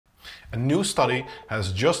A new study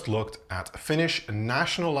has just looked at Finnish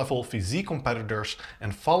national level physique competitors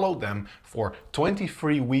and followed them for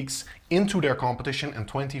 23 weeks into their competition and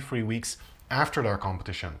 23 weeks after their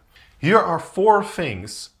competition. Here are 4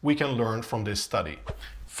 things we can learn from this study.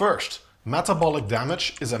 First, metabolic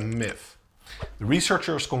damage is a myth. The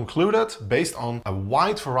researchers concluded, based on a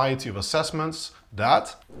wide variety of assessments,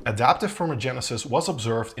 that adaptive thermogenesis was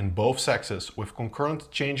observed in both sexes with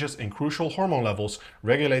concurrent changes in crucial hormone levels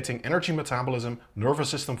regulating energy metabolism, nervous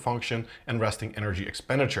system function, and resting energy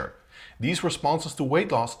expenditure. These responses to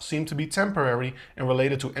weight loss seem to be temporary and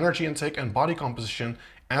related to energy intake and body composition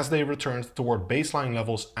as they returned toward baseline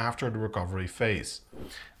levels after the recovery phase.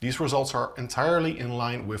 These results are entirely in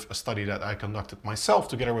line with a study that I conducted myself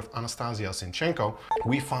together with Anastasia Sinchenko.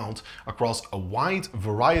 We found across a wide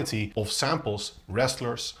variety of samples,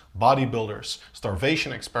 wrestlers, bodybuilders,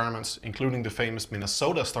 starvation experiments, including the famous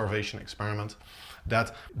Minnesota starvation experiment,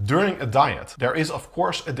 that during a diet, there is of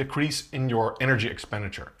course a decrease in your energy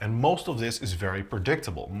expenditure. And most of this is very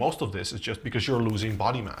predictable. Most of this is just because you're losing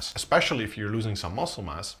body mass. Especially if you're losing some muscle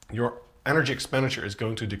mass, your energy expenditure is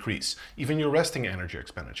going to decrease. Even your resting energy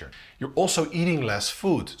expenditure. You're also eating less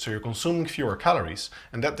food, so you're consuming fewer calories,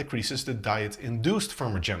 and that decreases the diet-induced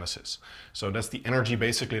thermogenesis. So that's the energy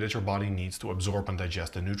basically that your body needs to absorb and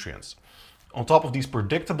digest the nutrients. On top of these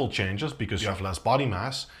predictable changes, because you have less body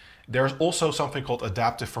mass, there's also something called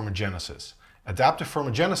adaptive thermogenesis. Adaptive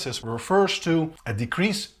thermogenesis refers to a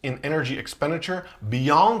decrease in energy expenditure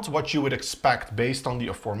beyond what you would expect based on the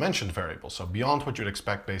aforementioned variables. So beyond what you'd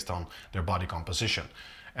expect based on their body composition.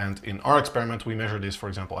 And in our experiment, we measure this, for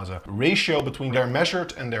example, as a ratio between their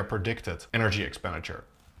measured and their predicted energy expenditure.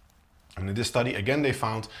 And in this study, again, they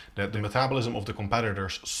found that the metabolism of the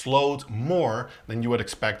competitors slowed more than you would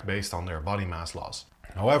expect based on their body mass loss.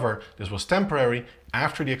 However, this was temporary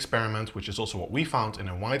after the experiment, which is also what we found in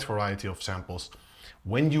a wide variety of samples.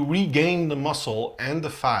 When you regain the muscle and the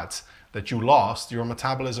fat that you lost, your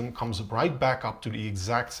metabolism comes right back up to the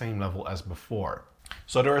exact same level as before.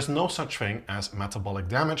 So there is no such thing as metabolic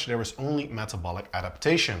damage, there is only metabolic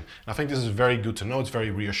adaptation. And I think this is very good to know, it's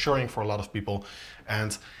very reassuring for a lot of people.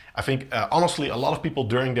 And I think honestly, a lot of people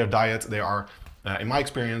during their diet, they are, in my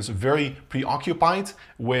experience, very preoccupied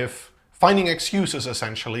with finding excuses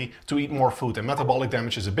essentially to eat more food, and metabolic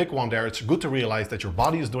damage is a big one there. It's good to realize that your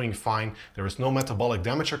body is doing fine. There is no metabolic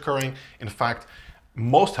damage occurring. In fact,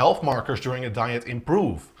 most health markers during a diet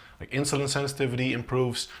improve. Like insulin sensitivity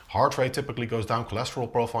improves, heart rate typically goes down,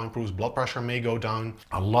 cholesterol profile improves, blood pressure may go down.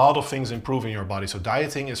 A lot of things improve in your body. So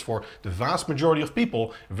dieting is for the vast majority of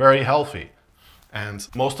people very healthy. And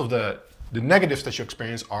most of the negatives that you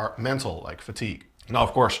experience are mental, like fatigue. Now,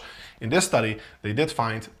 of course, in this study, they did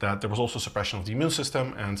find that there was also suppression of the immune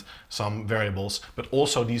system and some variables, but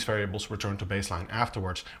also these variables return to baseline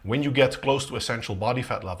afterwards. When you get close to essential body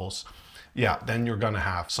fat levels, yeah, then you're gonna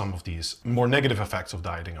have some of these more negative effects of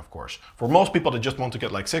dieting, of course. For most people that just want to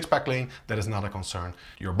get like six-pack lean, that is not a concern.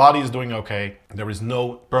 Your body is doing okay. There is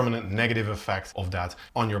no permanent negative effect of that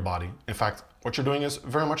on your body. In fact, what you're doing is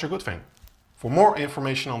very much a good thing. For more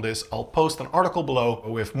information on this, I'll post an article below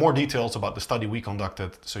with more details about the study we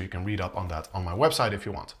conducted, so you can read up on that on my website if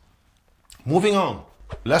you want. Moving on.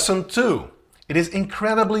 Lesson 2. It is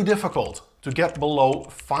incredibly difficult to get below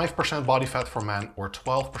 5% body fat for men or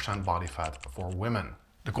 12% body fat for women.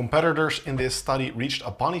 The competitors in this study reached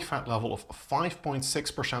a body fat level of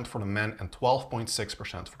 5.6% for the men and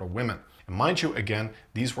 12.6% for the women. And mind you, again,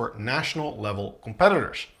 these were national level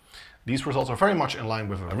competitors. These results are very much in line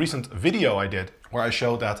with a recent video I did where I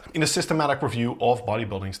showed that in a systematic review of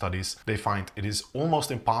bodybuilding studies, they find it is almost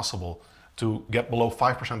impossible to get below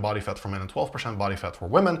 5% body fat for men and 12% body fat for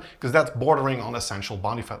women, because that's bordering on essential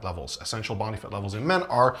body fat levels. Essential body fat levels in men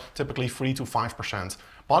are typically 3 to 5%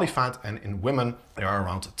 body fat, and in women they are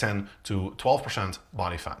around 10 to 12%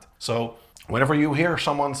 body fat. So whenever you hear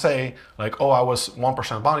someone say like, oh, I was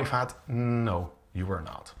 1% body fat, no, you were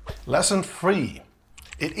not. Lesson 3.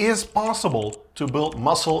 It is possible to build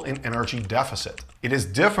muscle in energy deficit. It is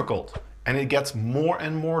difficult, and it gets more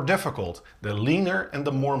and more difficult the leaner and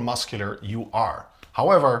the more muscular you are.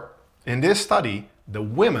 However, in this study, the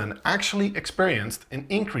women actually experienced an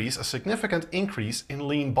increase, a significant increase in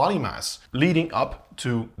lean body mass leading up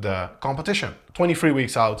to the competition. 23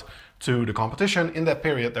 weeks out to the competition, in that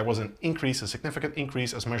period there was an increase, a significant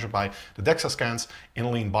increase as measured by the DEXA scans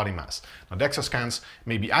in lean body mass. Now DEXA scans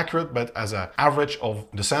may be accurate, but as an average of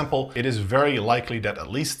the sample, it is very likely that at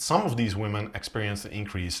least some of these women experienced an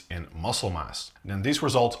increase in muscle mass. And these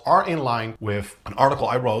results are in line with an article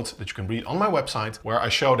I wrote that you can read on my website, where I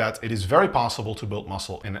show that it is very possible to build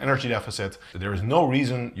muscle in an energy deficit. There is no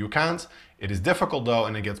reason you can't. It is difficult though,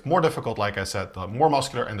 and it gets more difficult, like I said, the more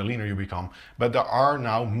muscular and the leaner you become. But there are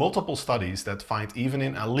now multiple studies that find even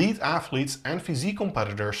in elite athletes and physique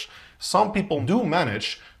competitors, some people do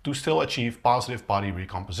manage to still achieve positive body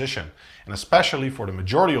recomposition. And especially for the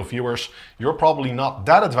majority of viewers, you're probably not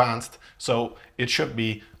that advanced, so it should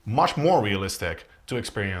be much more realistic to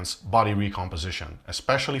experience body recomposition.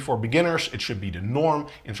 Especially for beginners, it should be the norm.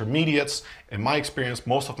 Intermediates, in my experience,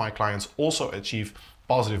 most of my clients also achieve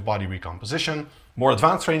positive body recomposition. More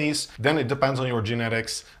advanced trainees, then it depends on your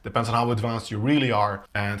genetics, depends on how advanced you really are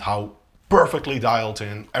and how perfectly dialed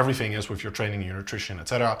in everything is with your training, your nutrition,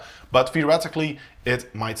 etc. But theoretically,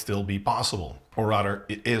 it might still be possible. Or rather,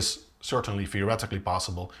 it is certainly theoretically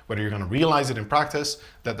possible. Whether you're going to realize it in practice,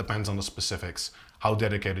 that depends on the specifics, how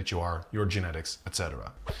dedicated you are, your genetics,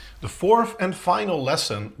 etc. The fourth and final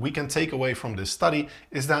lesson we can take away from this study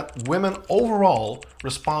is that women overall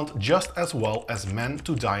respond just as well as men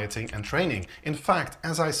to dieting and training. In fact,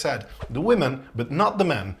 as I said, the women, but not the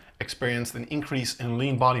men, experienced an increase in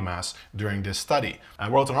lean body mass during this study. I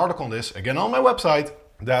wrote an article on this, again on my website,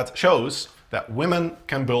 that shows that women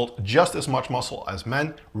can build just as much muscle as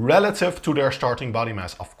men relative to their starting body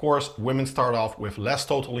mass. Of course, women start off with less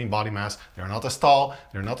total lean body mass. They're not as tall,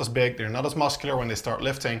 they're not as big, they're not as muscular when they start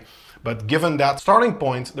lifting. But given that starting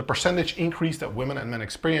point, the percentage increase that women and men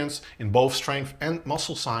experience in both strength and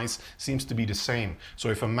muscle size seems to be the same. So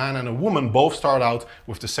if a man and a woman both start out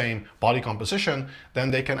with the same body composition,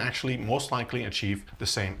 then they can actually most likely achieve the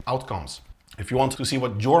same outcomes. If you want to see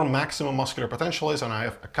what your maximum muscular potential is, and I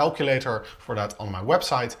have a calculator for that on my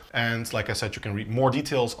website. And like I said, you can read more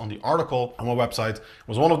details on the article on my website. It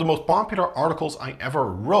was one of the most popular articles I ever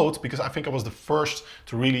wrote because I think I was the first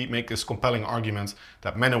to really make this compelling argument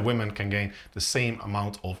that men and women can gain the same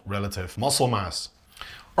amount of relative muscle mass.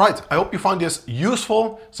 Right, I hope you find this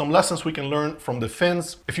useful. Some lessons we can learn from the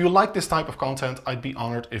Finns. If you like this type of content, I'd be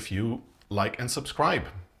honored if you like and subscribe.